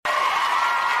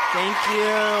Thank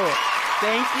you.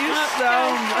 Thank you so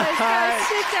much. Guys,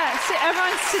 sit down.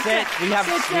 Everyone sit down. We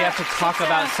have to talk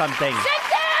about something. Sit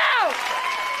down!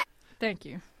 Thank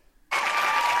you.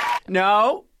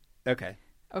 No. Okay.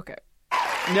 Okay.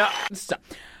 No. Stop.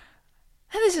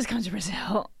 This is Come to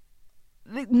Brazil.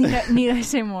 Need I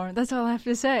say more? That's all I have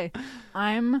to say.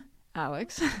 I'm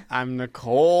Alex. I'm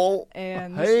Nicole.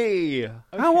 And hey,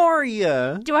 how are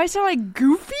you? do I sound like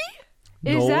Goofy?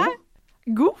 No. Is that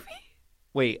Goofy?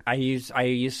 Wait, I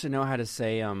used to know how to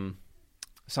say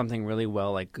something really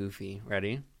well, like Goofy.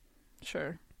 Ready?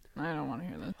 Sure. I don't want to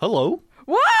hear this. Hello.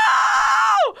 Whoa!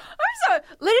 I'm sorry.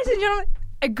 Ladies and gentlemen,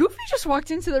 Goofy just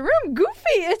walked into the room.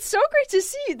 Goofy, it's so great to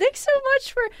see you. Thanks so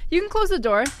much for... You can close the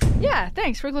door. Yeah,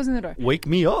 thanks for closing the door. Wake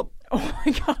me up. Oh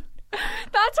my God.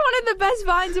 That's one of the best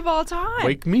vines of all time.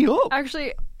 Wake me up.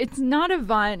 Actually, it's not a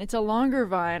vine. It's a longer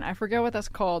vine. I forget what that's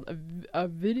called. A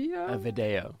video? A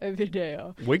video. A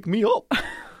video. Wake me up.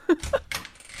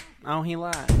 Oh, he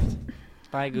laughed.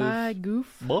 Bye, Goof. Bye,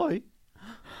 Goof. Bye.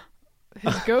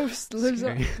 His ghost lives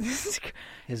on...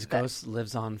 His ghost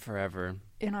lives on forever.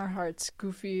 In our hearts.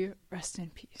 Goofy, rest in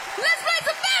peace. Let's play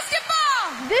some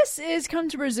basketball! This is Come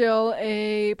to Brazil,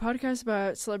 a podcast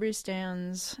about celebrity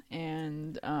stands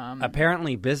and...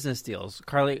 Apparently business deals.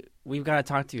 Carly, we've got to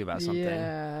talk to you about something.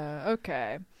 Yeah,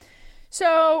 okay.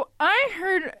 So I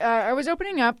heard... I was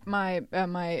opening up my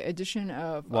my edition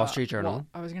of... Wall Street Journal. Well,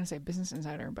 I was going to say Business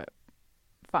Insider, but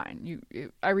fine.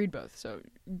 I read both, so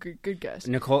good guess.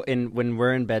 Nicole, when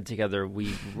we're in bed together,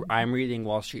 I'm reading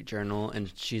Wall Street Journal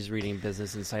and she's reading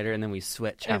Business Insider, and then we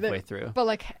switch halfway through. But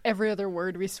like every other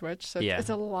word we switch, so yeah. It's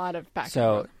a lot of back and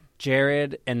So forth.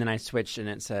 Jared, and then I switched and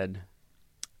it said...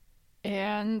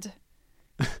 And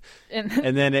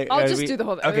then it... I'll just do the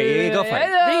whole thing. Okay, go for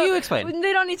it. You explain.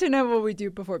 They don't need to know what we do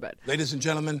before bed. Ladies and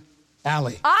gentlemen,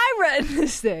 Allie. I read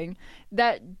this thing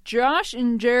that Josh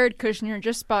and Jared Kushner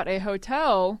just bought a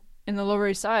hotel in the Lower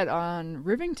East Side on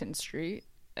Rivington Street.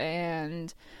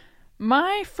 And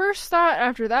my first thought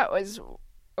after that was,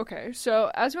 okay,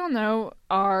 so as we all know,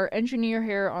 our engineer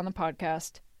here on the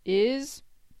podcast is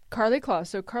Carly Kloss.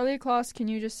 So Carly Kloss, can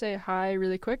you just say hi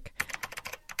really quick?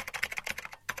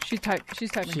 She's typing. She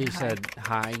hi. said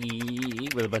hi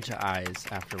with a bunch of eyes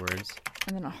afterwards.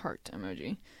 And then a heart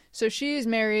emoji. So she is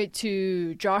married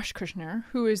to Josh Kushner,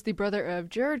 who is the brother of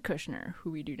Jared Kushner, who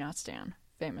we do not stand,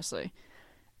 famously.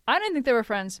 I didn't think they were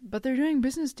friends, but they're doing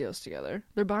business deals together.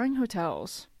 They're buying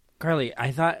hotels. Carly,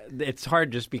 I thought it's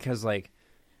hard just because, like,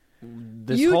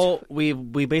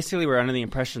 we basically were under the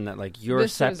impression that, like, you're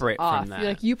this separate was off. from that.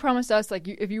 Like, you promised us, like,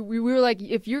 we were like,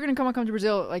 if you're going to come to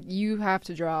Brazil, like, you have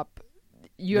to drop.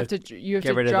 You have to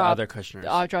get rid of the other Kushners.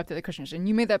 I'll drop the other Kushners. And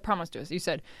you made that promise to us. You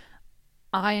said,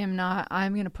 I'm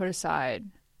going to put aside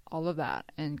all of that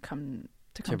and come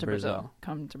to Brazil.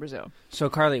 Come to Brazil. So,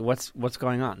 Carly, what's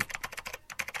going on?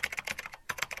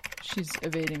 She's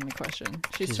evading the question.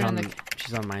 She's on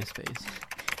MySpace.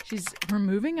 She's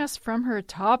removing us from her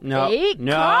top 8.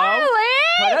 No. Carly!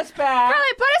 Put us back.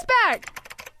 Carly, put us back.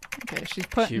 Okay, she's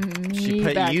putting she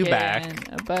put back you in,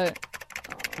 back. But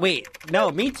wait, no,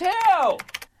 me too.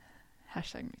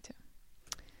 Hashtag me too.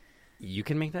 You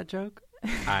can make that joke.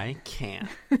 I can't.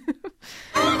 These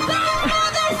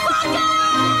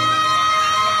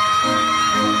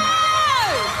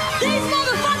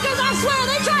motherfuckers, I swear,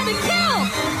 they tried to kill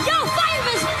your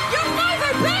favorite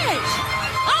bitch!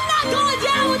 I'm not going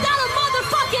down without a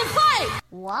motherfucking fight!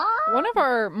 What? One of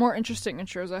our more interesting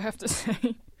intros, I have to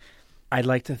say. I'd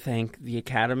like to thank the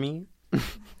Academy.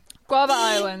 Guava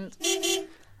Island.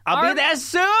 I'll be there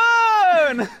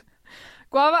soon!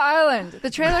 Guava Island. The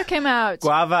trailer came out.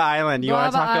 Guava Island. You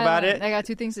want to talk about it? I got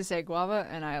two things to say. Guava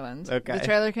and Island. Okay. The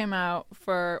trailer came out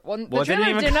for... Well, the it didn't trailer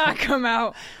even did not come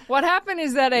out. What happened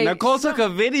is that Nicole took a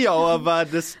video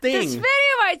of this thing. This video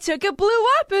I took, it blew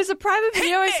up. It was a private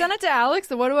video. I sent it to Alex.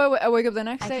 What do I wake up the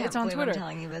next day? It's on Twitter. I'm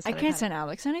telling you this. I can't send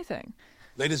Alex anything.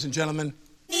 Ladies and gentlemen,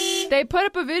 They put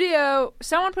up a video.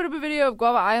 Someone put up a video of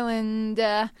Guava Island,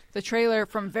 the trailer,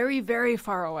 from very, very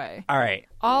far away. All right.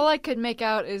 All I could make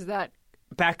out is that...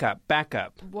 Back up.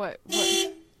 What?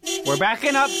 We're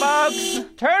backing up, folks.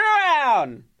 Turn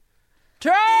around.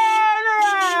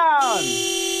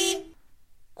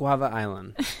 Guava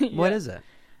Island. What is it?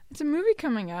 It's a movie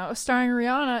coming out starring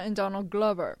Rihanna and Donald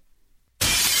Glover.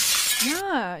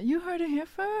 Yeah, you heard it here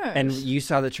first. And you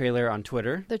saw the trailer on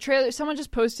Twitter? The trailer, someone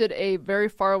just posted a very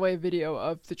far away video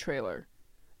of the trailer.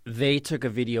 They took a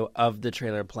video of the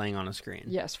trailer playing on a screen.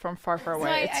 Yes, from far, far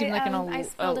away. It seemed like an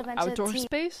outdoor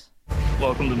space.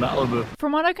 Welcome to Malibu.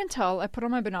 From what I can tell, I put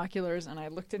on my binoculars and I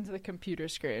looked into the computer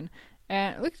screen,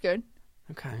 and it looks good.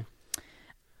 Okay.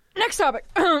 Next topic.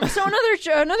 So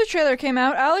another trailer came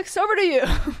out. Alex, over to you.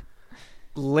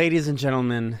 Ladies and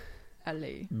gentlemen,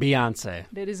 Ali. Beyonce.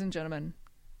 Ladies and gentlemen.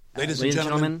 Ladies and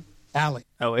gentlemen, Allie.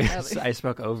 Oh, wait, Allie. I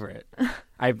spoke over it.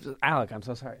 Alec, I'm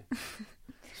so sorry.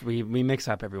 So we mix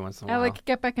up every once in a while. Alec,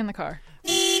 get back in the car.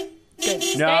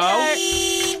 Good. No.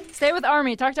 Stay with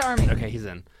Army. Talk to Army. Okay, he's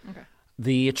in. Okay.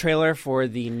 The trailer for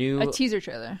the new A teaser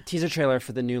trailer. trailer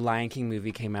for the new Lion King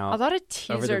movie came out. A lot of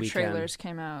over the teaser weekend. trailers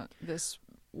came out this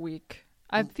week.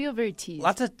 I feel very teased.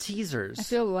 Lots of teasers. I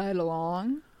feel led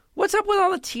along. What's up with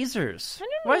all the teasers? I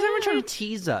don't Why is know. everyone trying to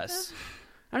tease us?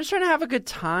 I'm just trying to have a good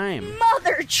time.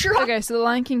 Okay, so the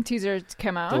Lion King teaser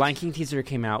came out. The Lion King teaser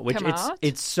came out, which Come out?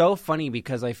 it's so funny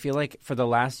because I feel like for the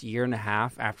last year and a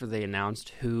half after they announced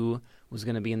who was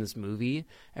going to be in this movie,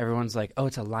 everyone's like, "Oh,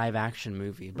 it's a live action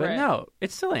movie," but Right. no,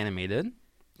 it's still animated.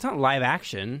 It's not live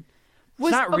action.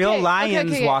 Was- It's not real okay,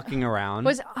 lions okay. walking around.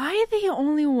 Was I the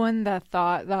only one that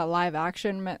thought that live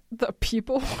action meant the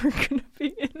people were going to be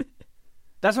in it?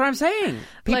 That's what I'm saying.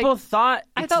 People thought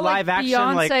I it's thought live like action.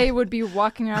 Beyonce Like, would be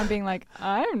walking around being like,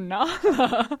 "I'm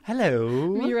Nala." hello.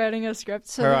 Me writing a script.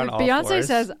 So Her on all Beyonce fours.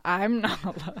 says, "I'm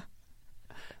Nala."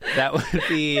 That would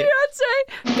be.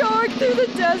 Beyonce going through the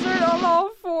desert on all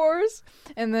fours,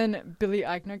 and then Billy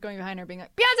Eichner going behind her, being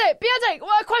like, "Beyonce,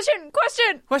 what question?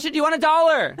 Question: Do you want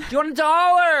 $1? Do you want $1?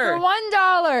 For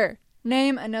 $1,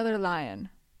 name another lion."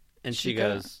 And she Chica.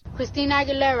 goes, Christina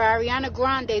Aguilera, Ariana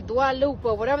Grande, Dua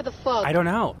Lipa, whatever the fuck. I don't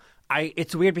know.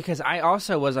 It's weird because I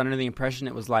also was under the impression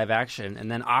it was live action, and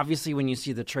then obviously when you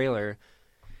see the trailer,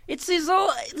 it's these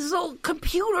little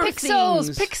computer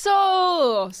things.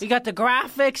 Pixels. You got the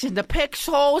graphics and the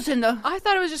pixels and the. I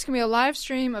thought it was just gonna be a live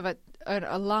stream of a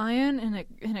lion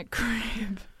in a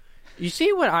crib. You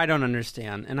see what I don't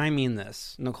understand, and I mean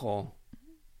this, Nicole.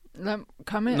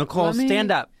 Come in, Nicole, let me-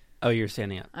 stand up. Oh, you're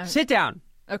standing up. Sit down.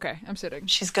 Okay, I'm sitting.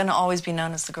 She's going to always be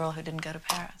known as the girl who didn't go to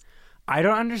Paris. I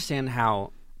don't understand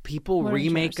how people What don't you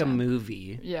remake a understand?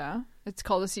 movie. Yeah, it's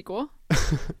called a sequel.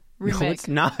 No, it's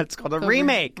not. It's called a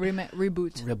remake.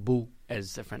 Reboot. Reboot,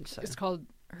 as the French say. It's called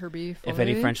Herbie. If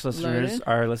any Fully French listeners Loaded.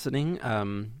 are listening,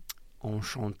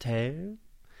 enchanté.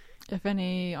 If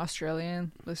any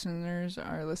Australian listeners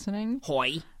are listening,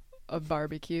 Hoi. a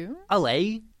barbecue.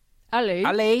 Allez. Ali.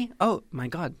 Allez. Oh, my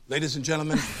God. Ladies and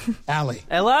gentlemen, Allie.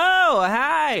 Hello.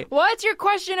 Hi. What's your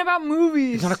question about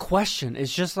movies? It's not a question.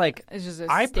 It's just like, It's just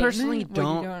a I statement? personally What,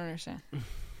 don't- you don't understand.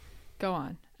 Go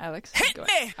on, Alex. Hit Go me!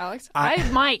 on. Alex. I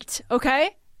might. Okay.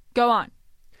 Go on.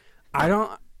 I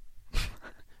don't.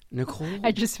 Nicole.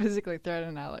 I just physically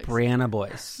threatened Alex. Brianna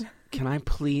Boyce. Can I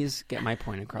please get my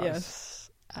point across? Yes,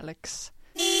 Alex.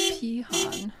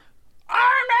 Pihan.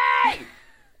 Army!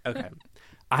 Okay.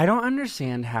 I don't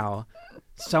understand how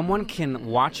someone can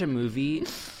watch a movie.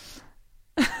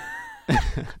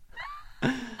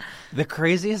 The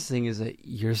craziest thing is that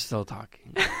you're still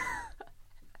talking.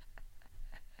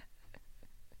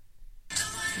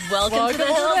 Welcome to the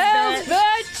Hills, Hills, bitch.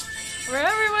 bitch! Where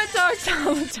everyone talks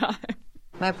all the time.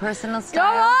 My personal Go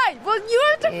style on! Well, you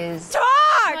have to is talk!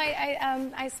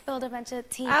 I spilled a bunch of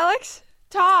tea. Alex,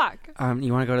 talk!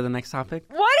 You want to go to the next topic?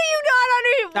 What are you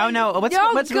not under? No, let's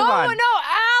go, move on. No,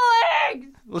 Alex!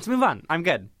 Let's move on. I'm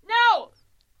good. No!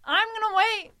 I'm gonna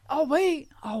wait. I'll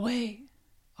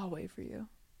wait for you.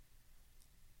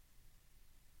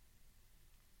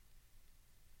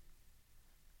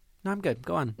 No, I'm good.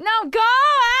 Go on. No, go,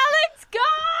 Alex,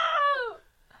 go!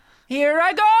 Here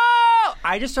I go!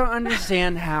 I just don't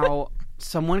understand how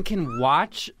someone can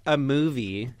watch a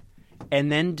movie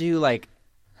and then do like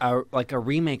a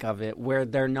remake of it where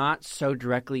they're not so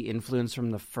directly influenced from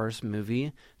the first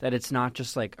movie that it's not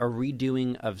just like a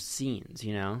redoing of scenes,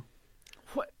 you know?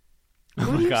 What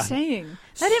Oh are you God. saying?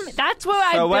 That's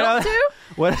what So I what built to?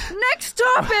 What? Next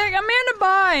topic, Amanda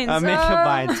Bynes.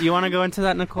 Amanda Bynes. You want to go into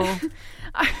that, Nicole?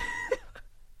 I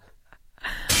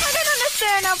don't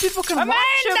understand how people can watch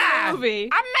a movie.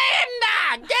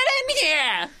 Amanda! Get in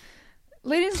here!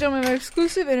 Ladies and gentlemen, an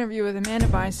exclusive interview with Amanda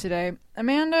Bynes today.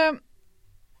 Amanda,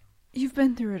 you've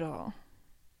been through it all.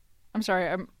 I'm sorry,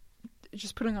 I'm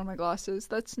just putting on my glasses.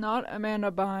 That's not Amanda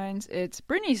Bynes. It's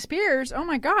Britney Spears. Oh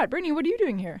my God, Britney, what are you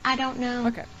doing here? I don't know.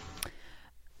 Okay.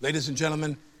 Ladies and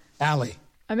gentlemen, Allie.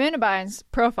 Amanda Bynes,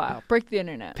 profile, break the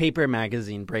internet. Paper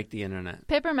Magazine, break the internet.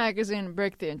 Paper Magazine,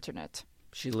 break the internet.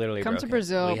 She literally Come broke to it.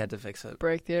 Brazil. We had to fix it.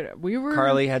 Break the internet. We were...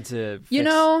 Carly had to fix... You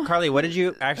know- Carly, how did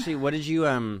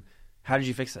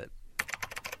you fix it?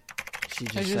 She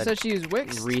I just just said she used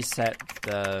Wix. reset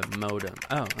the modem.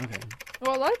 Oh, okay.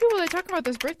 Well, a lot of people, they talk about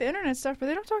this break the internet stuff, but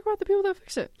they don't talk about the people that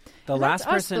fix it. The And last that's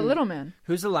us, person... the little man.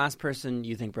 Who's the last person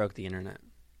you think broke the internet?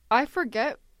 I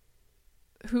forget.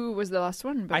 who was the last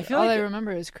one, but I feel all like I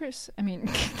remember is Chris. I mean,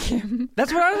 Kim.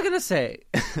 That's what I was gonna say.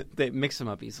 They mix them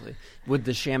up easily with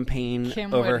the champagne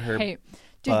Kim over would her hate.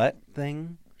 butt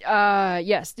thing.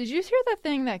 Yes. Did you hear that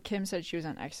thing that Kim said she was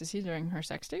on ecstasy during her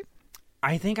sex tape?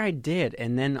 I think I did,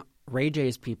 and then Ray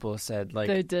J's people said like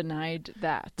They denied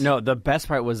that. no. The best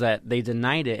part was that they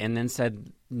denied it and then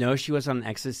said no, she was on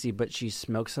ecstasy, but she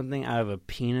smoked something out of a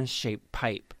penis-shaped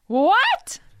pipe.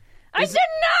 What? I did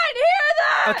not hear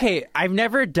that. Okay, I've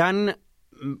never done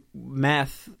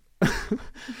meth,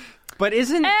 but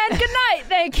isn't And good night.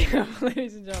 Thank you,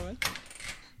 ladies and gentlemen.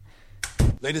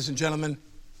 Ladies and gentlemen,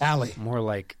 Allie. more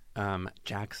like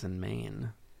Jackson,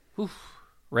 Maine? Oof.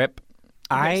 Rip.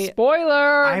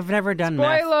 Spoiler. I've never done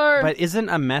Spoiler. meth, but isn't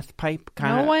a meth pipe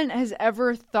kind of? No one has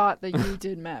ever thought that you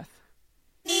did meth.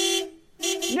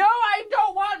 No, I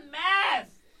don't want meth.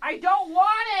 I don't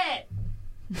want it.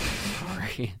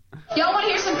 Sorry. Y'all want to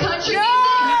hear some country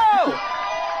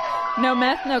No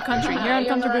meth, no country. Here on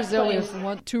Come to Brazil, we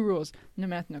have 2 rules: no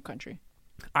meth, no country.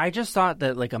 I just thought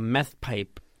that like a meth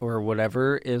pipe or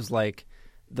whatever is like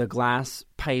the glass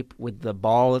pipe with the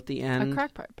ball at the end. A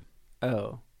crack pipe.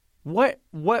 Oh, what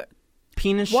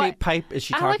penis-shaped What? pipe is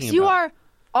she Alex, talking you about? are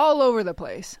all over the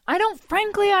place. I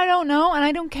don't know, and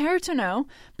I don't care to know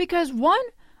because one,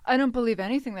 I don't believe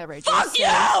anything that Ray J says.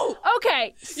 you!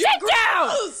 Okay, sit down.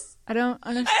 I don't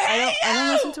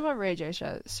listen to what Ray J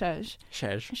says.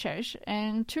 Shesh.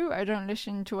 And 2, I don't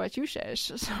listen to what you says.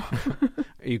 So.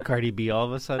 Are you Cardi B all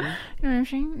of a sudden? You know what I'm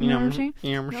saying? You know what I'm saying?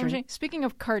 You know what I'm saying? Speaking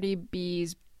of Cardi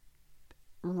B's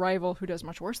rival, who does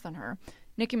much worse than her,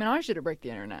 Nicki Minaj did a break the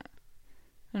internet. I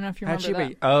don't know if you How'd remember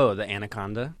she that. Oh, the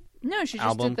Anaconda. No, she just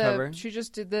album did the cover? she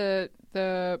just did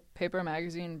the paper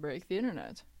magazine break the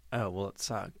internet. Oh, well, it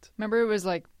sucked. Remember, it was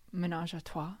like Ménage à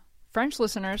Trois. French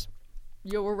listeners,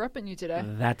 yo, we're repping you today.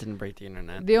 That didn't break the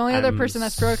internet. The only other I'm person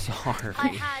that's broke.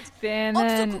 Sorry. And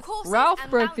then Ralph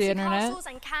broke the internet.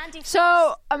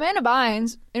 So Amanda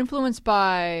Bynes, influenced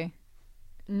by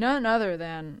none other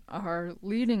than our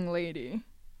leading lady,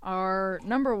 our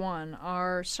number one,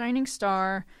 our shining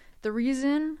star, the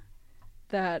reason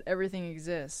that everything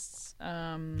exists.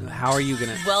 How are you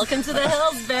gonna? Welcome to the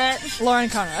hills, bitch. Lauren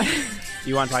Conrad.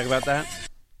 You want to talk about that?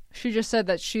 She just said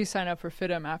that she signed up for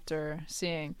FITM after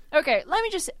seeing. Okay, let me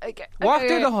just Walk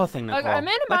through the whole thing, Nicole. Okay,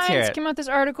 Amanda Let's hear Bynes it. came out with this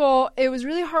article. It was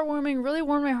really heartwarming, really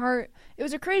warmed my heart. It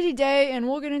was a crazy day, and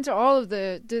we'll get into all of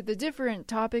the different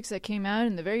topics that came out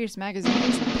in the various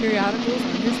magazines and periodicals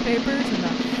and newspapers and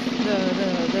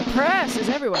the press is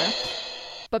everywhere.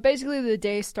 But basically, the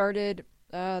day started.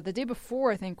 The day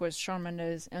before, I think, was Shawn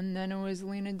Mendes, and then it was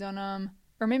Lena Dunham,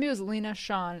 or maybe it was Lena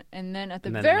Shawn, and then at the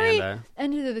very Amanda.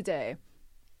 end of the day,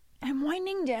 I'm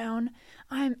winding down.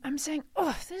 I'm saying,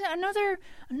 oh, this is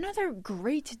another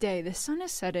great day. The sun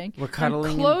is setting. We're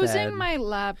cuddling I'm in closing bed. my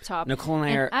laptop. Nicole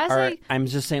and I as are I'm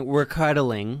just saying, we're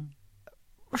cuddling.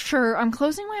 Sure, I'm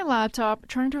closing my laptop,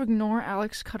 trying to ignore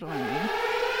Alex cuddling me.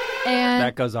 And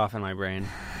That goes off in my brain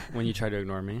when you try to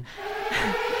ignore me.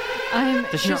 I'm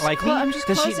Does she not just like me? I'm just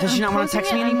Does she closing- does she I'm not want to text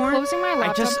closing me it. anymore? I'm closing my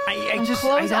laptop. I I'm don't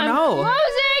closing know.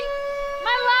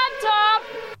 my laptop.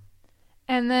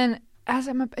 And then as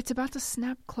it's about to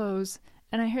snap close,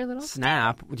 and I hear a little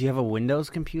Snap? Do you have a Windows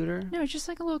computer? No, it's just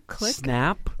like a little click.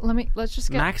 Snap? Let's just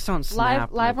get Macs don't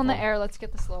snap. live on the Nicole. air. Let's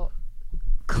get this little.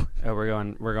 Oh, we're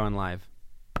going live.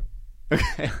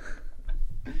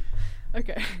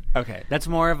 Okay. Okay. That's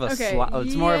more of a Okay.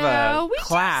 it's more of a we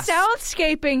class. do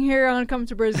soundscaping here on Come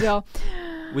to Brazil.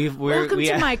 Welcome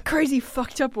to my crazy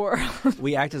fucked up world.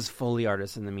 We act as Foley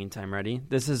artists in the meantime. Ready?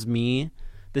 This is me.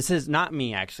 This is not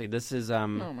me, actually. This is Oh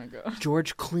my god.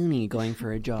 George Clooney going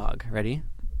for a jog. Ready?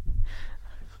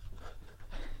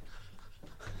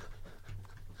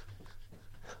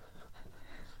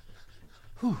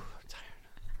 Whew, I'm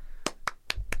tired.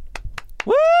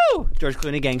 Woo! George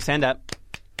Clooney gang, stand up.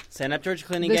 Stand up, George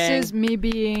Clooney This gang. is me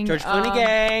being George Clooney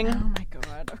gang. Oh my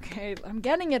god. Okay, I'm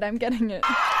getting it. George Clooney gang!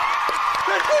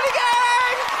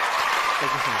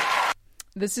 Thank you so much.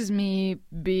 This is me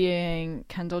being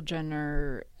Kendall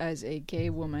Jenner as a gay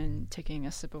woman taking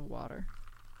a sip of water.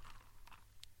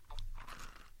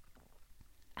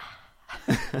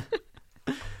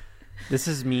 This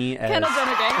is me as Kendall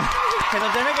Jenner gang.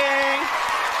 Kendall Jenner gang.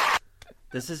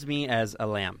 This is me as a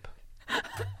lamp.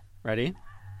 Ready?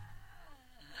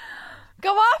 Go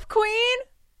off, Queen!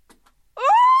 Ooh!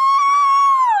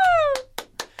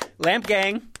 Lamp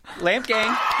gang. Lamp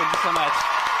gang. Thank you so much.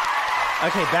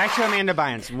 Okay, back to Amanda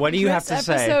Bynes. What do you have to This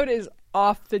say? episode is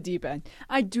off the deep end.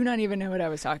 I do not even know what I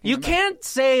was talking You about. can't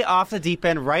say off the deep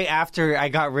end right after I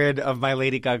got rid of my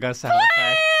Lady Gaga sound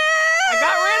effect. I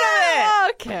got rid of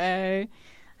it! Okay.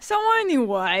 So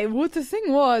anyway, what the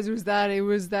thing was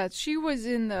that she was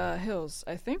in the hills,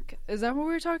 I think. Is that what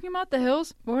we were talking about? The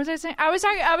hills? What was I saying? I was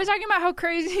talking about how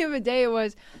crazy of a day it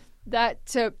was that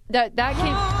came. Okay.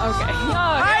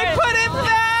 I put it there!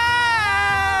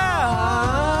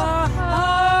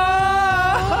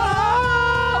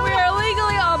 We are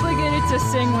legally obligated to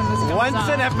sing when this comes Once on.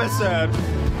 an episode.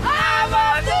 I'm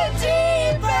on the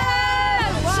deep end.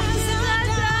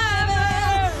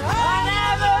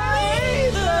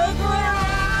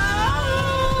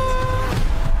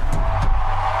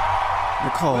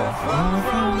 Nicole.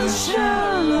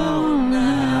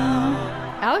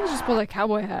 Alex just pulled a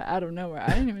cowboy hat out of nowhere. I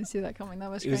didn't even see that coming.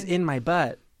 That was It was crazy. in my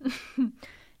butt.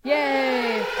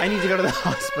 Yay! I need to go to the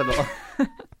hospital.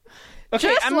 Okay,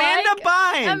 Just Amanda like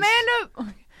Bynes.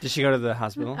 Amanda. Did she go to the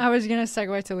hospital? I was gonna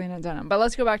segue to Lena Dunham, but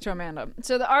let's go back to Amanda.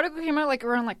 So the article came out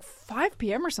around 5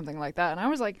 p.m. or something like that, and I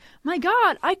was like, "My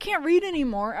God, I can't read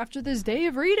anymore after this day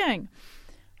of reading."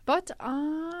 But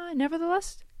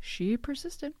nevertheless, she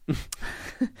persisted.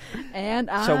 And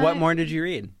So what more did you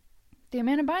read? The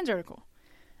Amanda Bynes article.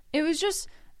 It was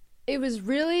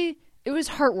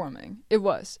heartwarming. It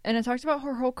was. And it talked about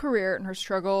her whole career and her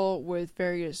struggle with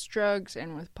various drugs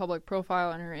and with public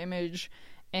profile and her image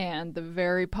and the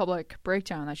very public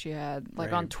breakdown that she had,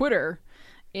 Right. on Twitter.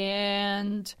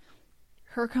 And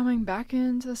her coming back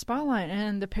into the spotlight.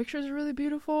 And the pictures are really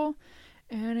beautiful.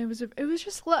 And it was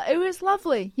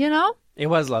lovely, you know? It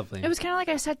was lovely. It was kind of like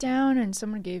I sat down and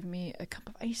someone gave me a cup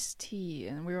of iced tea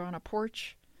and we were on a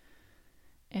porch.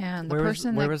 And the where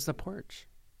person was the porch?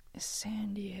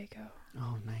 San Diego.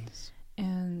 Oh, nice.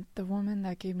 And the woman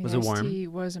that gave me Was the it iced warm? tea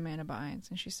was Amanda Bynes.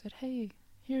 And she said, "Hey,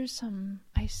 here's some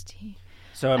iced tea.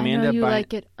 So I Amanda know you Bynes.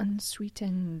 like it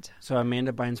unsweetened." So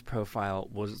Amanda Bynes' profile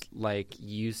was like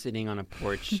you sitting on a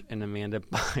porch and Amanda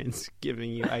Bynes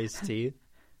giving you iced tea.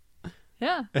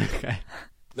 Yeah. Okay.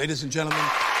 Ladies and gentlemen,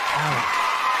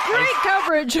 Great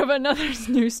coverage of another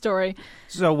news story.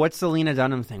 So what's the Lena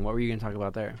Dunham thing? What were you going to talk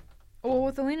about there? Well,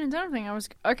 with the Lena Dunham thing, I was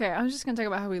just going to talk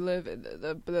about how we live,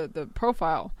 the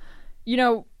profile. You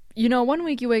know, 1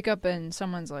 week you wake up and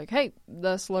someone's like, "Hey,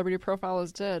 the celebrity profile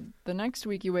is dead." The next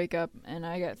week you wake up and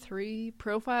I got 3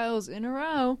 profiles in a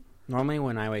row. Normally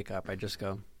when I wake up, I just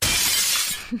go,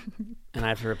 and I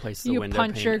have to replace the You window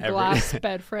punch pane your every glass day.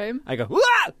 bed frame. I go, "Wah!"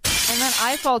 And then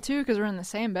I fall too because we're in the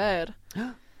same bed.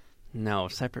 No,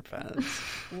 separate beds.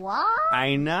 What?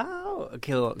 I know.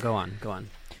 Okay, go on.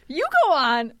 You go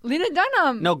on, Lena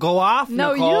Dunham. No, go off,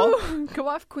 No, Nicole. you go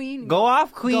off, Queen. Go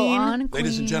off, Queen. Go on, Queen.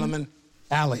 ladies and gentlemen,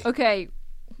 Allie. Okay,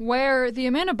 where the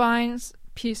Amanda Bynes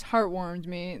piece heartwarmed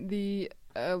me, the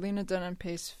Lena Dunham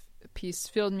piece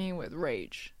filled me with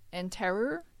rage and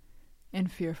terror and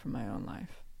fear for my own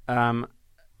life.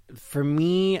 For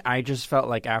me, I just felt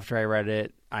like after I read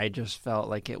it, I just felt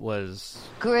like it was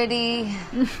Gritty,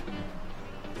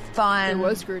 fun. It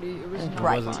was gritty. It was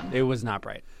not fun. It was not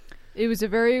bright. It was a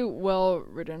very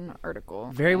well-written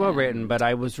article. Very well and- written, but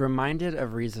I was reminded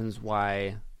of reasons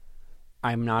why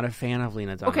I'm not a fan of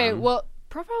Lena Dunham. Okay, well,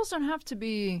 profiles don't have to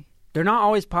be... they're not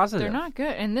always positive. They're not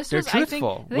good. And this They're was, I think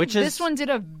truthful, this which is- one did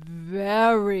a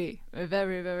very,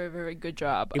 very, very, very good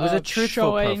job. It was a of truthful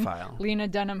showing profile. Lena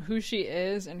Dunham who she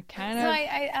is and kind So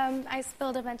of I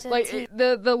spilled a bunch of like tea.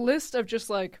 the list of just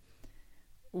like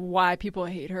why people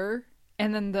hate her,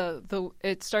 and then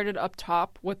it started up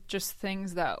top with just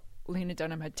things that Lena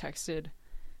Dunham had texted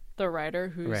the writer,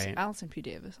 who's Right. Allison P.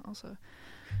 Davis, also.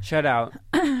 Shout out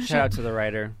to the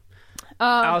writer.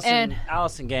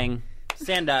 Allison gang,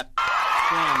 stand up.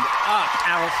 Stand up,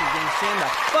 Allison gang, stand the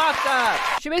fuck up.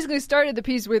 She basically started the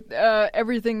piece with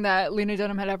everything that Lena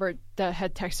Dunham had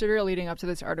texted her leading up to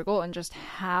this article, and just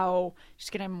how she's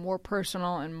getting more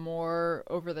personal and more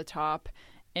over the top.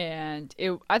 And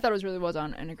I thought it was really well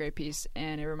done and a great piece,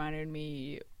 and it reminded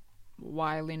me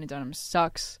why Lena Dunham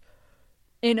sucks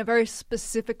in a very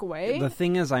specific way. The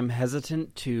thing is, I'm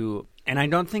hesitant to, and I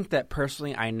don't think that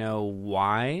personally I know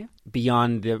why,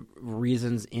 beyond the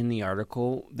reasons in the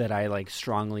article that I like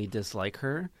strongly dislike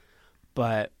her,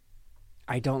 but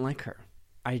I don't like her.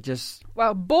 I just...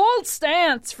 Wow, bold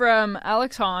stance from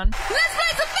Alex Hahn. Let's play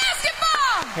some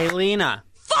basketball! Hey, Lena.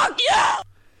 Fuck you!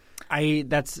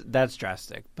 That's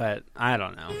drastic, but I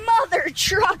don't know. Mother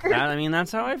trucker! I mean,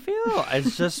 that's how I feel.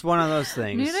 It's just one of those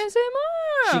things. Need I say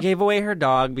more? She gave away her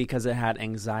dog because it had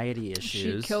anxiety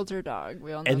issues. She killed her dog.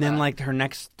 We all know and then, that. like, her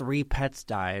next 3 pets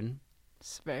died.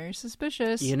 It's very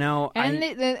suspicious. You know, and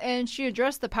and she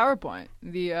addressed the PowerPoint,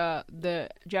 the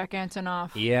Jack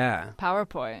Antonoff yeah.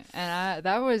 PowerPoint, and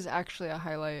that was actually a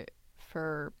highlight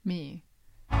for me.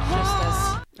 Just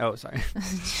as Oh, sorry.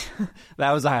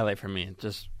 That was a highlight for me.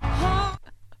 Just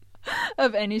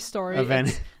of any story. Of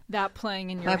any- that playing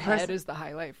in your head is the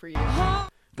highlight for you.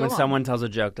 When someone tells a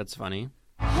joke that's funny.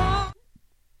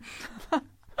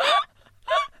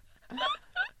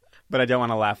 But I don't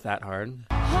want to laugh that hard.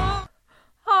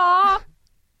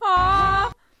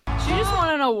 She just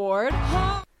won an award.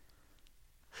 I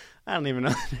don't even know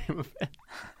the name of it.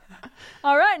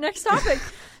 All right, next topic.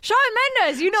 Shawn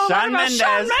Mendes. You know a lot about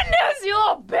Shawn Mendes, you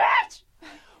little bitch.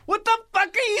 What the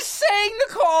fuck are you saying,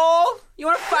 Nicole? You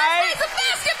want to fight? Let's play some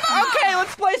basketball! Okay,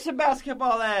 let's play some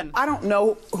basketball then. I don't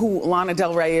know who Lana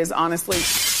Del Rey is, honestly.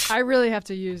 I really have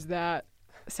to use that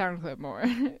sound clip more.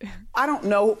 I don't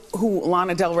know who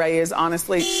Lana Del Rey is,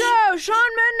 honestly. So, Shawn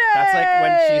Mendes! That's like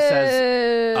when she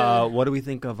says, what do we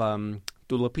think of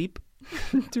Dula Peep?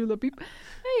 Dula Peep.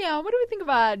 Hey, what do we think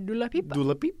of Dula Peep?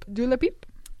 Dula Peep? Dula Peep?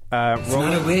 It's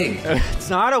not a wig. It's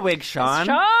not a wig, Sean.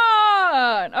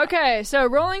 Sean! Okay, so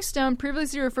Rolling Stone,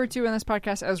 previously referred to in this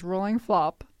podcast as Rolling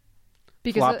Flop.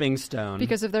 Flopping Stone.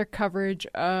 Because of their coverage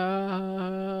of...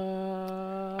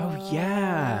 Oh,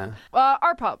 yeah.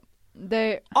 Art Pop.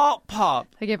 They Alt Pop.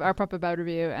 They gave Art Pop a bad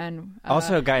review, and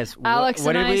also, guys, Alex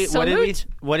what and did I we salute.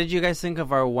 what did you guys think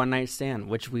of our one night stand,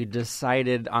 which we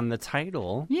decided on the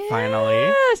title yes!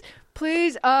 finally?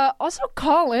 Please, also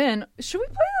call in. Should we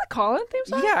play the call-in theme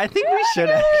song? Yeah, I think we should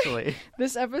actually.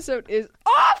 This episode is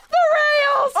off the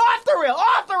rails. Off the rail.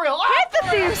 Off the rail. Hit the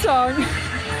theme song.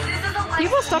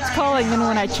 People stopped calling in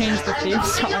when I changed the theme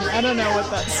song. I don't know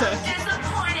what that said.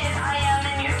 Disappointed I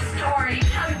am in your story.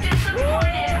 How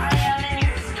disappointed I am in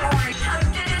your story. How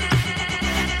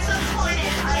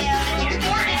disappointed I am in your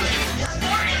story.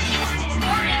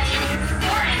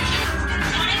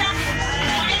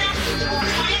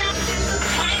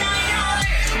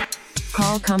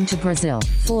 Call come to Brazil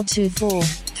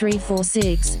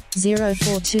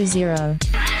 424-346-0420.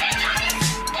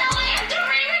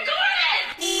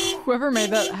 Whoever made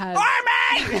that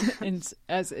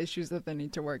has issues that they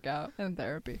need to work out in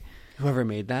therapy. Whoever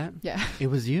made that? Yeah. It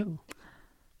was you.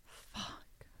 Fuck.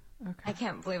 Okay. I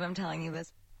can't believe I'm telling you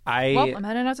this. Well, I'm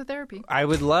heading out to therapy. I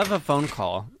would love a phone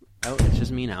call. Oh, it's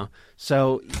just me now.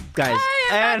 So, guys,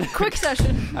 and quick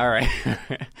session. All right.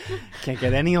 Can't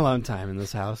get any alone time in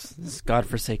this house. This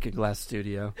godforsaken glass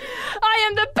studio. I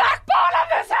am the backbone of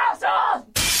this household.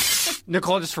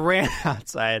 Nicole just ran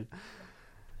outside.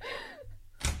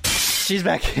 She's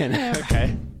back in.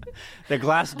 Okay. The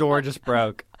glass door just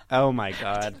broke. Oh my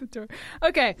god.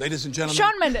 Okay. Ladies and gentlemen.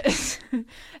 Shawn Mendes.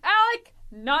 Alec,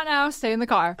 not now. Stay in the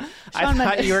car. I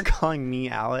thought you were calling me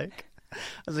Alec. I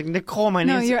was like, Nicole, my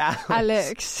name's you're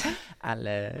Alex.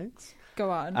 Alex. Go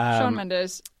on. Shawn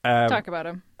Mendes. Talk about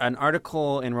him. An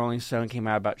article in Rolling Stone came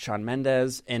out about Shawn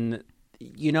Mendes, and,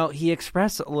 you know, he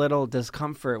expressed a little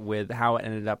discomfort with how it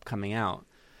ended up coming out.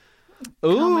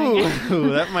 Ooh,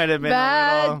 that might have been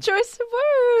bad a little... choice of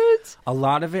words. A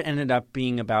lot of it ended up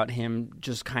being about him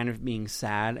just kind of being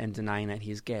sad and denying that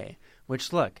he's gay.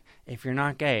 Which, look, if you're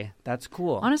not gay, that's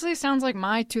cool. Honestly, it sounds like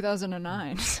my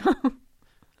 2009. So.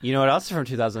 You know what else is from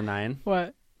 2009?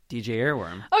 What? DJ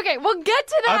Earworm. Okay, we'll get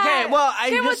to that. Okay, well,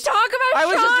 we'll talk about I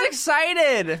Shawn? was just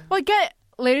excited. Well,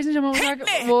 ladies and gentlemen,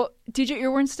 well, DJ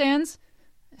Earworm stands.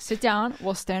 Sit down.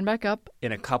 We'll stand back up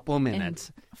in a couple minutes.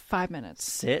 In 5 minutes.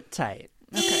 Sit tight.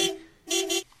 Okay.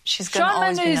 She's gonna Shawn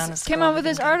always be known Mendes as came out with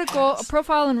this article, a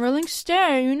profile in Rolling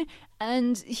Stone,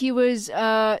 and he was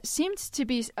seemed to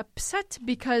be upset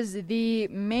because the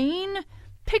main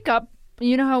pickup.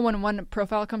 You know how when one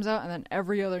profile comes out and then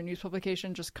every other news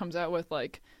publication just comes out with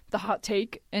like the hot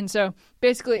take, and so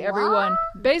basically everyone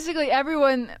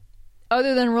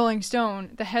other than Rolling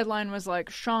Stone, the headline was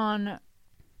like Shawn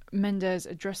Mendes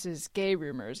addresses gay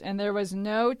rumors, and there was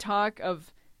no talk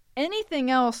of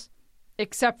anything else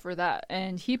except for that.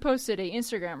 And he posted a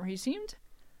Instagram where he seemed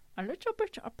a little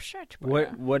bit upset.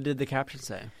 What did the caption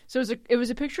say? So it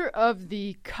was a picture of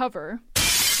the cover,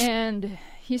 and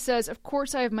he says, "Of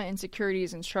course I have my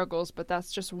insecurities and struggles, but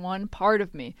that's just one part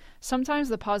of me. Sometimes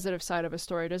the positive side of a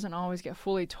story doesn't always get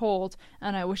fully told,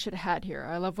 and I wish it had here.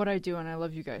 I love what I do, and I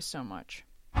love you guys so much."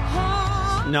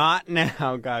 Not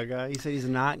now, Gaga. He said he's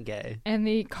not gay. And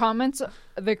the comments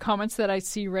that I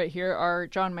see right here are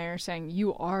John Mayer saying,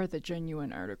 "You are the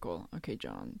genuine article." Okay,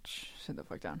 John, sit the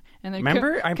fuck down. And then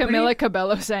Camila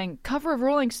Cabello saying, "Cover of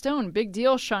Rolling Stone, big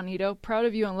deal, Shawnito. Proud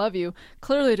of you and love you."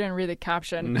 Clearly didn't read the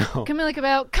caption. No. Camila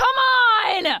Cabello, come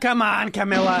on! Come on,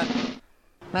 Camilla.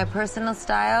 My personal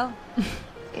style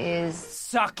is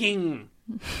sucking.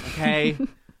 Okay.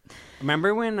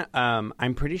 Remember when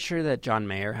I'm pretty sure that John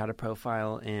Mayer had a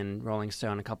profile in Rolling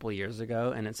Stone a couple of years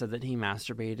ago, and it said that he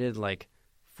masturbated like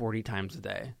 40 times a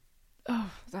day.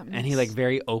 Oh, that makes... And he, like,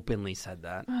 very openly said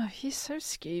that. Oh, he's so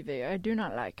skeevy. I do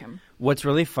not like him. What's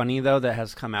really funny, though, that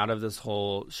has come out of this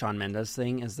whole Shawn Mendes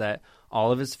thing is that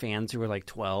all of his fans who were, like,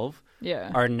 12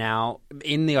 are now...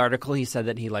 In the article, he said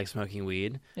that he likes smoking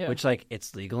weed, which, like,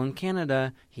 it's legal in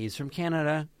Canada. He's from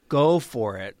Canada. Go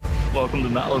for it. Welcome to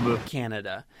Malibu.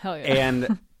 Canada. Hell yeah.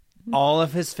 And all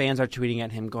of his fans are tweeting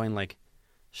at him going, like,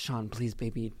 Shawn, please,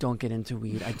 baby, don't get into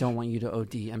weed. I don't want you to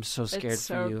OD. I'm so scared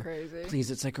for you. Crazy.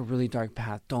 Please, it's like a really dark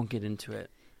path. Don't get into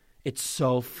it. It's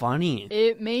so funny.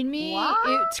 It made me...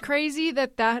 It's crazy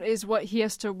that is what he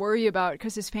has to worry about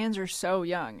because his fans are so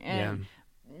young. And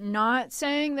not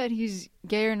saying that he's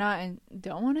gay or not, and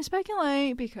don't want to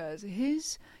speculate because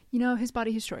his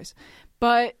body, his choice.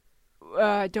 But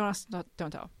don't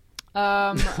tell.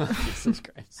 Jesus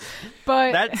Christ.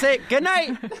 But that's it. Good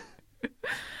night.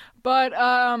 But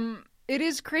it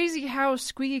is crazy how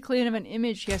squeaky clean of an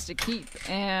image he has to keep,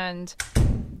 and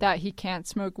that he can't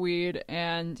smoke weed.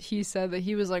 And he said that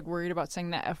he was like worried about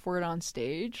saying that F word on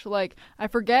stage. Like, I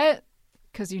forget,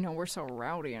 because we're so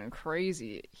rowdy and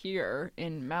crazy here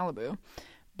in Malibu.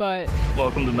 But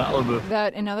welcome to Malibu.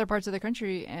 That in other parts of the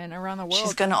country and around the world,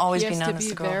 she's gonna always be known as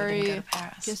the girl who didn't go to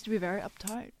Paris. He has to be very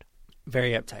uptight.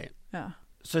 Very uptight. Yeah.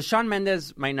 So Shawn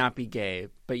Mendes might not be gay,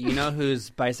 but you know who's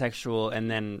bisexual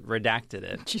and then redacted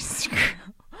it? Jesus Christ.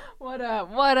 What a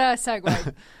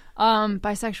segue.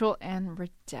 Bisexual and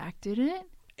redacted it?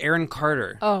 Aaron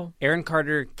Carter. Oh. Aaron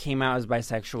Carter came out as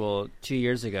bisexual 2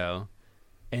 years ago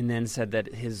and then said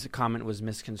that his comment was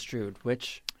misconstrued,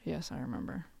 which... Yes, I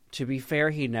remember. To be fair,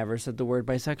 he never said the word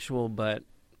bisexual, but,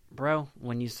 bro,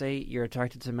 when you say you're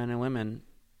attracted to men and women...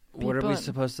 What are we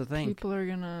supposed to think? People are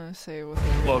going to say...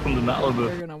 Welcome to Malibu.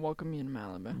 They're going to welcome you to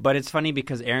Malibu. But it's funny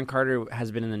because Aaron Carter has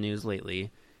been in the news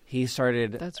lately. He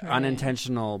started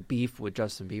unintentional beef with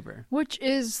Justin Bieber. Which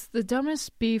is the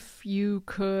dumbest beef you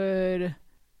could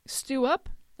stew up.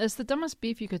 It's the dumbest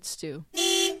beef you could stew.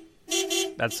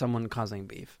 That's someone causing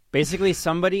beef. Basically,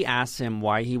 somebody asked him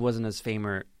why he wasn't as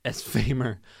famer.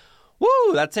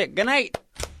 Woo! That's it. Good night.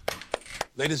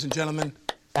 Ladies and gentlemen,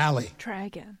 Allie. Try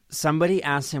again. Somebody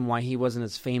asked him why he wasn't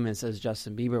as famous as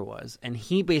Justin Bieber was, and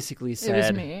he basically said,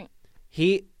 "It was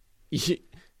me."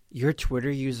 Your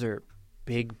Twitter user,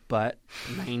 Big Butt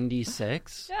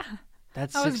 96. Yeah,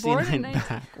 that's 69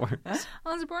 backwards.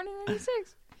 I was born in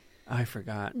 96. I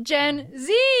forgot. Gen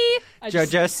Z.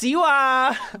 Jojo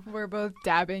Siwa. We're both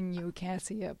dabbing. You can't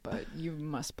see it, but you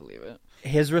must believe it.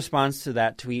 His response to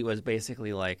that tweet was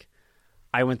basically like,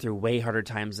 "I went through way harder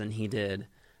times than he did.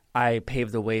 I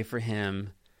paved the way for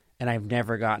him, and I've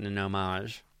never gotten an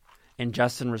homage." And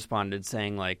Justin responded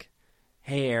saying, like,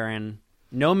 "Hey, Aaron,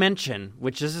 no mention,"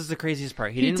 which this is the craziest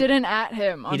part. He didn't at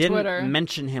him on Twitter. He didn't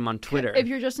mention him on Twitter. If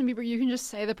you're Justin Bieber, you can just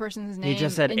say the person's name. He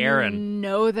just said and Aaron. You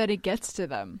know that it gets to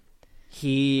them.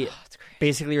 He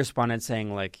basically responded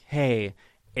saying, like, "Hey,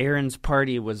 Aaron's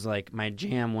party was, like, my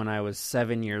jam when I was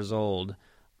 7 years old.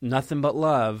 Nothing but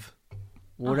love.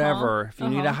 Whatever. If you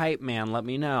need a hype man, let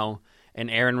me know." And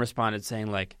Aaron responded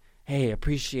saying, like, "Hey,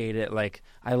 appreciate it. Like,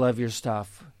 I love your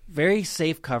stuff." Very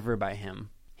safe cover by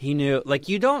him. He knew, like,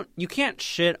 you can't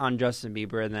shit on Justin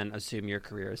Bieber and then assume your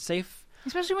career is safe.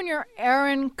 Especially when you're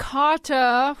Aaron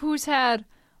Carter, who's had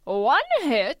one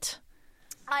hit.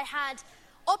 I had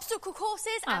obstacle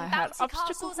courses and bouncy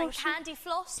castles and candy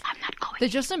floss. I'm not going. The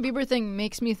Justin Bieber thing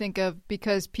makes me think of,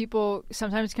 because people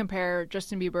sometimes compare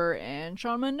Justin Bieber and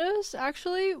Shawn Mendes,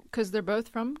 actually, because they're both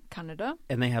from Canada.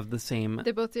 And they have the same...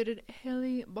 They both dated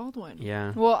Hailey Baldwin.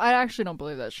 Yeah. Well, I actually don't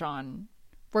believe that Shawn,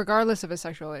 regardless of his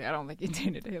sexuality, I don't think he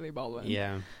dated Hailey Baldwin.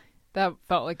 Yeah. That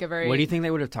felt like a very... What do you think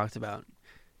they would have talked about?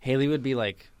 Hailey would be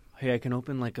like, "Hey, I can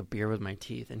open, like, a beer with my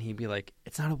teeth." And he'd be like,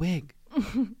 "It's not a wig."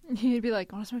 He'd be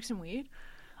like, "Want to smoke some weed?"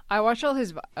 I watched all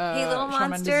his Shawn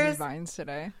Mendes' Vines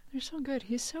today. They're so good.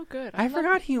 He's so good. I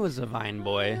forgot he was a Vine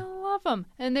boy. I love him.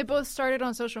 And they both started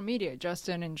on social media,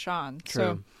 Justin and Shawn. True.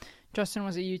 So Justin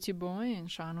was a YouTube boy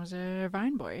and Shawn was a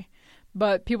Vine boy.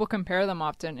 But people compare them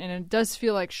often, and it does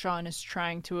feel like Shawn is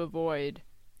trying to avoid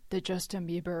the Justin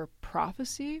Bieber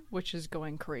prophecy, which is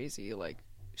going crazy, like,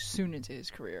 soon into his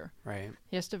career. Right.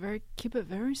 He has to keep it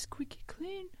very squeaky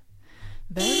clean.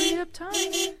 Very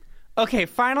uptight. Okay,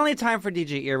 finally time for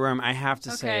DJ Earworm. I have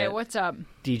to say it. Okay, what's up?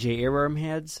 DJ Earworm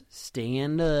heads,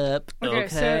 stand up. Okay.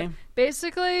 So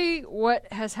basically what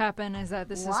has happened is that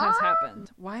this has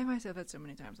happened. Why have I said that so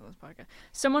many times on this podcast?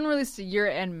 Someone released a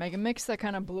year-end mega mix that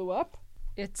kind of blew up.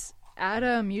 It's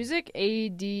Ada Music,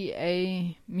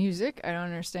 ADA Music. I don't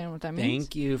understand what that means.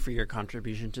 Thank you for your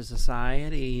contribution to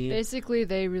society. Basically,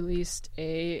 they released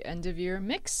a end-of-year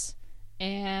mix.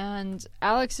 And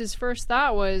Alex's first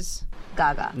thought was...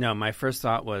 Gaga. No, my first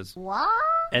thought was... What?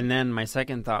 And then my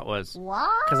second thought was,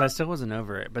 because I still wasn't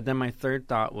over it, but then my third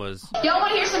thought was, Y'all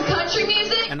want to hear some country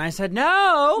music? and I said,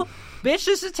 no, bitch,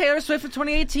 this is Taylor Swift of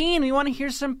 2018. We want to hear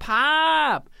some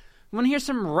pop. We want to hear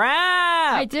some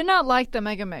rap. I did not like the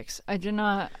mega mix. I did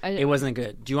not. It wasn't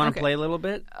good. Do you want to play a little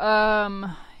bit?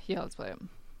 Yeah, let's play it.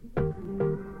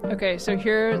 Okay, so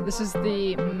this is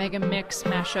the mega mix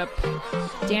mashup,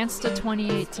 Dance to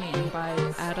 2018 by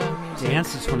Adam Music.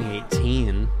 Dance to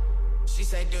 2018. She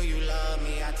said, do you love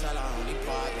me? I tell her only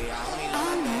partly.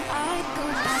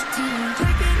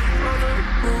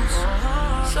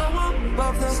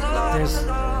 There's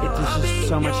just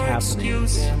so much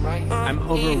happening. I'm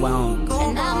overwhelmed.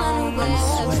 I'm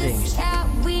sweating.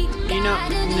 You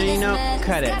know,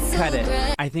 cut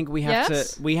it. I think we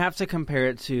have to compare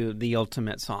it to the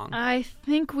ultimate song. I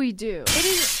think we do.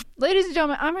 Ladies and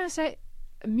gentlemen, I'm going to say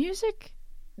music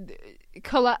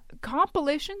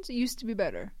compilations used to be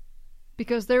better.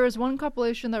 Because there is one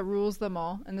compilation that rules them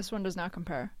all, and this one does not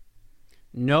compare.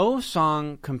 No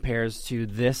song compares to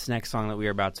this next song that we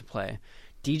are about to play.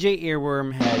 DJ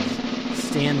Earworm had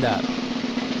Stand Up.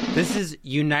 This is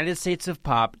United States of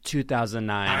Pop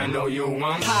 2009. I know you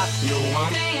want pop, you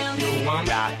want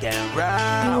rock and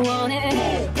roll. You want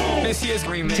it. This year's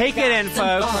remix. Take it in,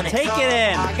 folks. Take it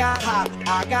in. I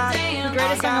got The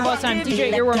greatest song of all time,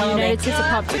 DJ Earworm, United States of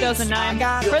Pop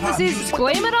 2009. Parentheses,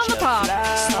 blame it on the pop.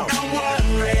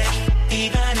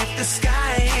 Even if the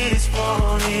sky is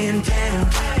falling down.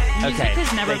 Okay,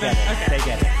 has never they been. get it. Okay. They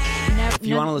get it. If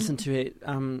you want to listen to it,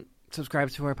 subscribe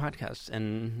to our podcast,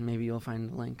 and maybe you'll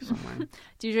find the link somewhere.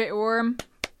 DJ Earworm.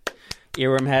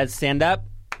 Earworm Head, stand up.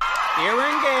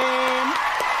 Earworm game.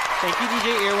 Thank you,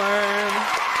 DJ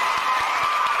Earworm.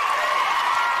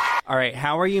 All right,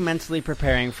 how are you mentally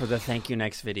preparing for the Thank You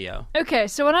Next video? Okay,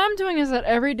 so what I'm doing is that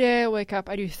every day I wake up,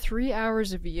 I do 3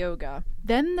 hours of yoga.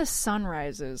 Then the sun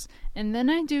rises, and then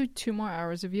I do 2 more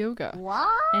hours of yoga. What?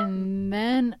 And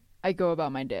then I go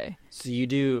about my day. So you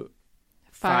do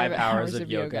 5 hours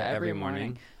of yoga every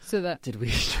morning. So that did we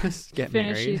just get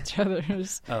finish married? each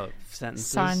other's sentences?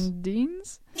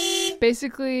 sardines.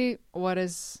 Basically, what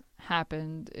has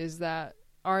happened is that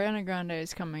Ariana Grande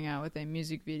is coming out with a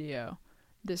music video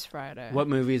this Friday. What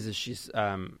movies is she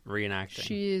reenacting?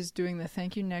 She is doing the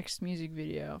Thank You Next music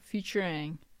video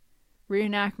featuring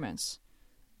reenactments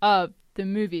of the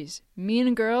movies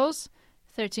Mean Girls,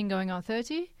 13 Going on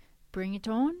 30, Bring It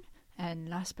On, and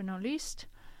last but not least,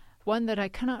 one that I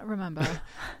cannot remember.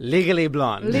 Legally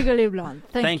Blonde. Legally Blonde.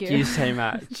 Thank you. Thank you so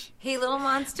much. Hey, Little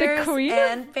Monsters the queen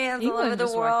and fans all over the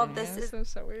world. This is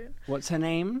so weird. What's her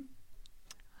name?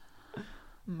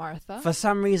 Martha. For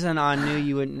some reason, I knew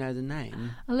you wouldn't know the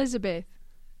name. Elizabeth.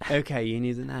 Okay, you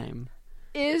knew the name.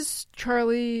 Is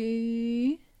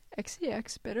Charlie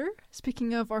XCX better?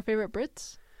 Speaking of our favorite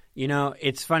Brits. You know,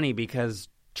 it's funny because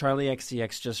Charlie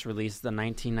XCX just released the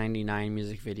 1999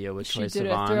 music video with Troye Sivan. She did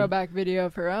a throwback video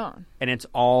of her own. And it's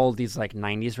all these like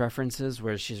 90s references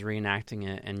where she's reenacting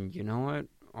it. And you know what?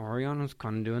 Ariana's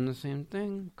kind of doing the same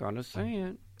thing. Gotta say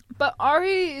it. But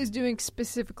Ari is doing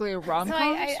specifically a rom-com.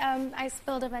 So I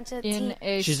spilled a bunch of tea.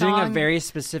 She's doing a very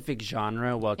specific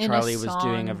genre while Charlie was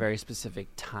doing a very specific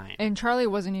time. And Charlie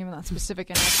wasn't even that specific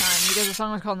in that time because the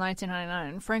song was called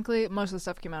 1999. And frankly, most of the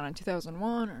stuff came out in 2001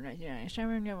 or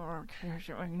 1997. You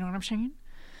know what I'm saying?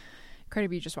 Cardi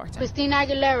B just walked in. Christina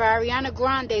Aguilera, Ariana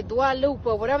Grande, Dua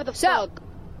Lipa, whatever the fuck.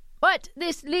 What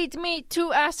this leads me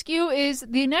to ask you is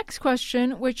the next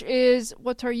question, which is,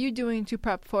 what are you doing to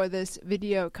prep for this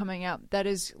video coming out that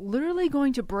is literally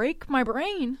going to break my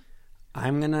brain?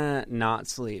 I'm gonna not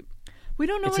sleep. We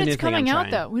don't know when it's coming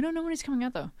out, though. We don't know when it's coming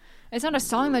out, though. It's not a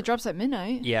song that drops at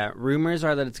midnight. Yeah, rumors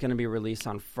are that it's going to be released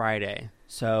on Friday.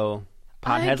 So,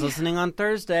 Potheads listening on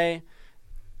Thursday.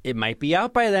 It might be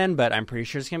out by then, but I'm pretty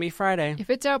sure it's going to be Friday.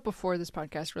 If it's out before this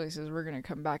podcast releases, we're going to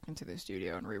come back into the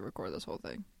studio and re-record this whole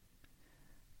thing.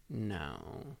 No.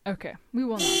 Okay, we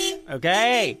will not.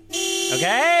 Okay.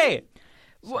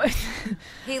 What?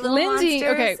 Hey, Little Lindsay,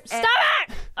 Monsters. okay, stop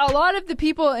it! A lot of the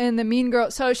people in the Mean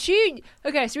Girl. So we're talking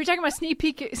about sneak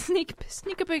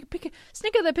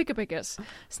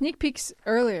peeks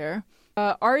earlier.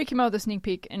 Ari came out with a sneak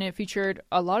peek, and it featured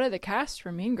a lot of the cast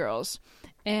from Mean Girls.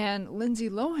 And Lindsay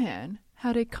Lohan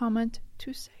had a comment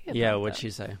to say about Yeah, what'd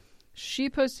she say? She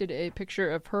posted a picture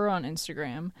of her on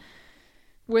Instagram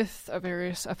with a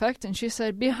various effect, and she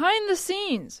said, "Behind the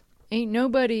scenes, ain't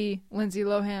nobody Lindsay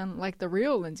Lohan like the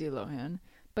real Lindsay Lohan,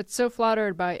 but so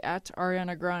flattered by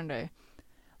 @Ariana Grande.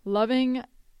 Loving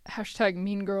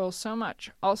 #Mean Girls so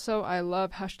much. Also, I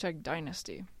love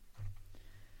 #Dynasty."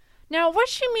 Now, what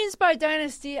she means by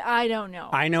dynasty, I don't know.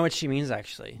 I know what she means,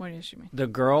 actually. What does she mean? The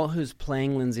girl who's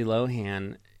playing Lindsay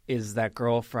Lohan is that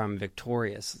girl from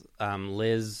Victorious,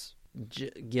 Liz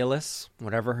Gillis,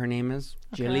 whatever her name is.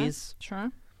 Okay. Gillies. Sure.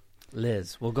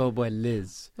 Liz. We'll go by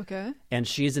Liz. Okay. And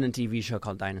she's in a TV show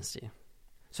called Dynasty.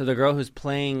 So the girl who's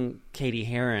playing Katie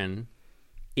Heron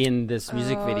in this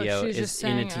music video is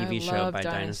in a TV show by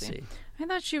Dynasty. I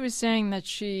thought she was saying that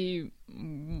she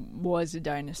was a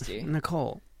Dynasty.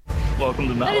 Nicole. Welcome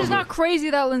to Malibu. That is not crazy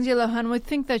that Lindsay Lohan would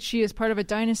think that she is part of a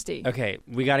dynasty. Okay,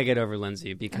 we got to get over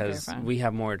Lindsay because we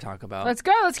have more to talk about. Let's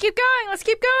go. Let's keep going. Let's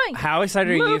keep going. How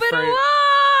excited are you for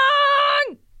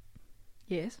along.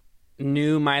 Yes.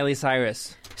 New Miley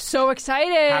Cyrus? So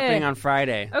excited. Happening on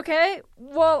Friday. Okay.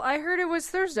 Well, I heard it was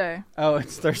Thursday. Oh,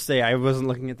 it's Thursday. I wasn't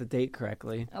looking at the date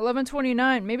correctly.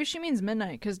 11/29. Maybe she means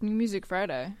midnight because New Music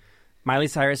Friday. Miley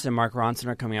Cyrus and Mark Ronson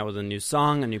are coming out with a new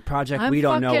song, a new project. We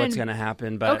don't know what's going to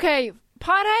happen, but... Okay,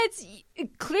 potheads,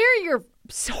 clear your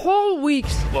whole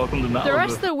weeks. Welcome to Malibu. The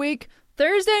rest of the week,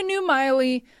 Thursday, new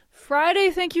Miley.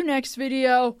 Friday, thank you next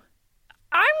video.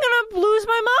 I'm going to lose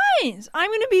my mind.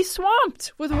 I'm going to be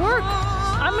swamped with work.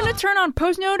 I'm going to turn on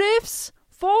post notifs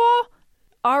for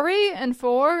Ari and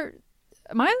for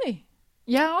Miley.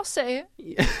 Yeah, I'll say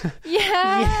it.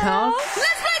 Yeah. Let's play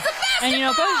some basketball! And you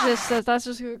know, that's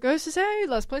just what it goes to say,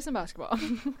 let's play some basketball.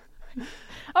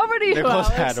 Over to you, Nicole's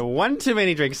Alex. had one too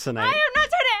many drinks tonight. I have not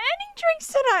had any drinks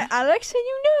tonight, Alex, and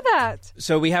you know that.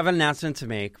 So we have an announcement to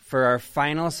make. For our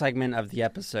final segment of the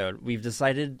episode, we've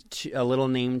decided a little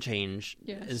name change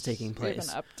is taking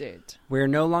place. An update. We're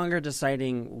no longer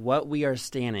deciding what we are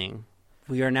standing.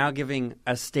 We are now giving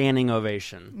a standing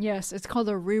ovation. Yes, it's called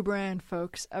a rebrand,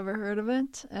 folks. Ever heard of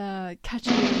it? Catchy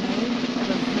name.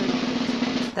 Ever heard of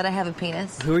it? That I have a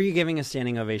penis. Who are you giving a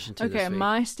standing ovation to this week? Okay,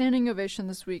 my standing ovation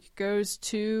this week goes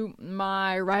to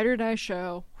my Ride or Die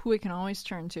show, who we can always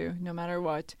turn to, no matter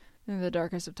what, in the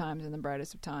darkest of times and the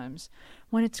brightest of times.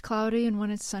 When it's cloudy and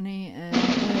when it's sunny and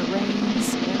when it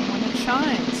rains and when it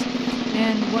shines.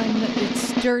 And when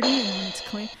it's dirty and when it's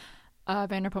clean.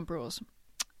 Vanderpump Rules.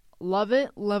 Love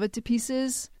it to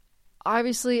pieces.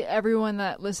 Obviously, everyone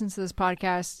that listens to this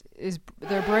podcast,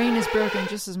 their brain is broken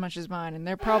just as much as mine, and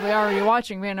they're probably already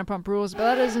watching Vanderpump Rules, but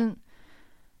that doesn't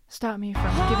stop me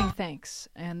from giving thanks.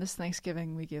 And this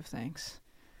Thanksgiving, we give thanks.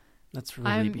 That's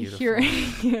really beautiful. I'm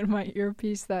hearing in my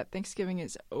earpiece that Thanksgiving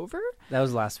is over. That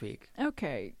was last week.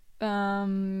 Okay.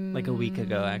 Like a week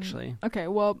ago, actually. Okay,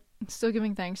 well, still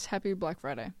giving thanks. Happy Black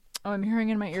Friday. Oh, I'm hearing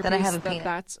in my earpiece that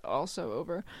that's also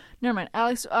over. Never mind.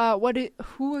 Alex,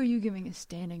 who are you giving a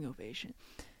standing ovation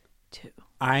to?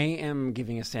 I am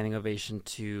giving a standing ovation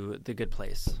to The Good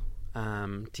Place.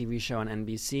 TV show on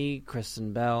NBC,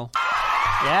 Kristen Bell.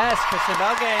 Yes, Kristen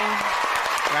Bell gang.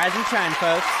 Rise and shine,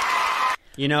 folks.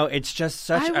 You know, it's just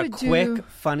such a quick,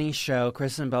 funny show.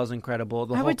 Kristen Bell's incredible.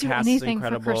 The whole cast is incredible. I would do anything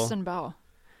for Kristen Bell.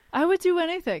 I would do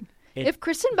anything. If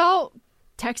Kristen Bell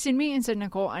texted me and said,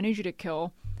 Nicole, I need you to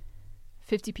kill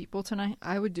 50 people tonight,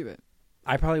 I would do it.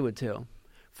 I probably would too.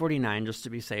 49 just to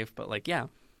be safe, but yeah.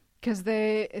 Because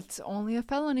it's only a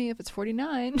felony if it's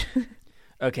 49.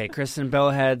 Okay, Kristen Bell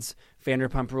heads,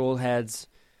 Vanderpump Rule heads,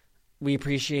 we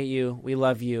appreciate you. We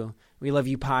love you. We love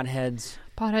you, Podheads.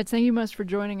 Podheads, thank you much for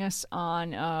joining us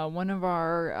on one of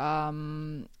our...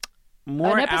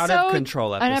 more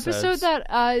out-of-control episodes. An episode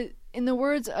that, in the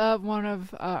words of one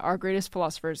of our greatest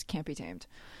philosophers, can't be tamed.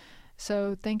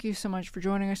 So thank you so much for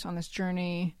joining us on this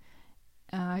journey.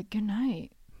 Good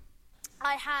night.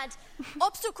 I had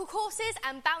obstacle courses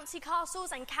and bouncy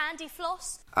castles and candy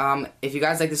floss. If you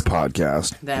guys like this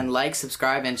podcast, then like,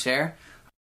 subscribe, and share.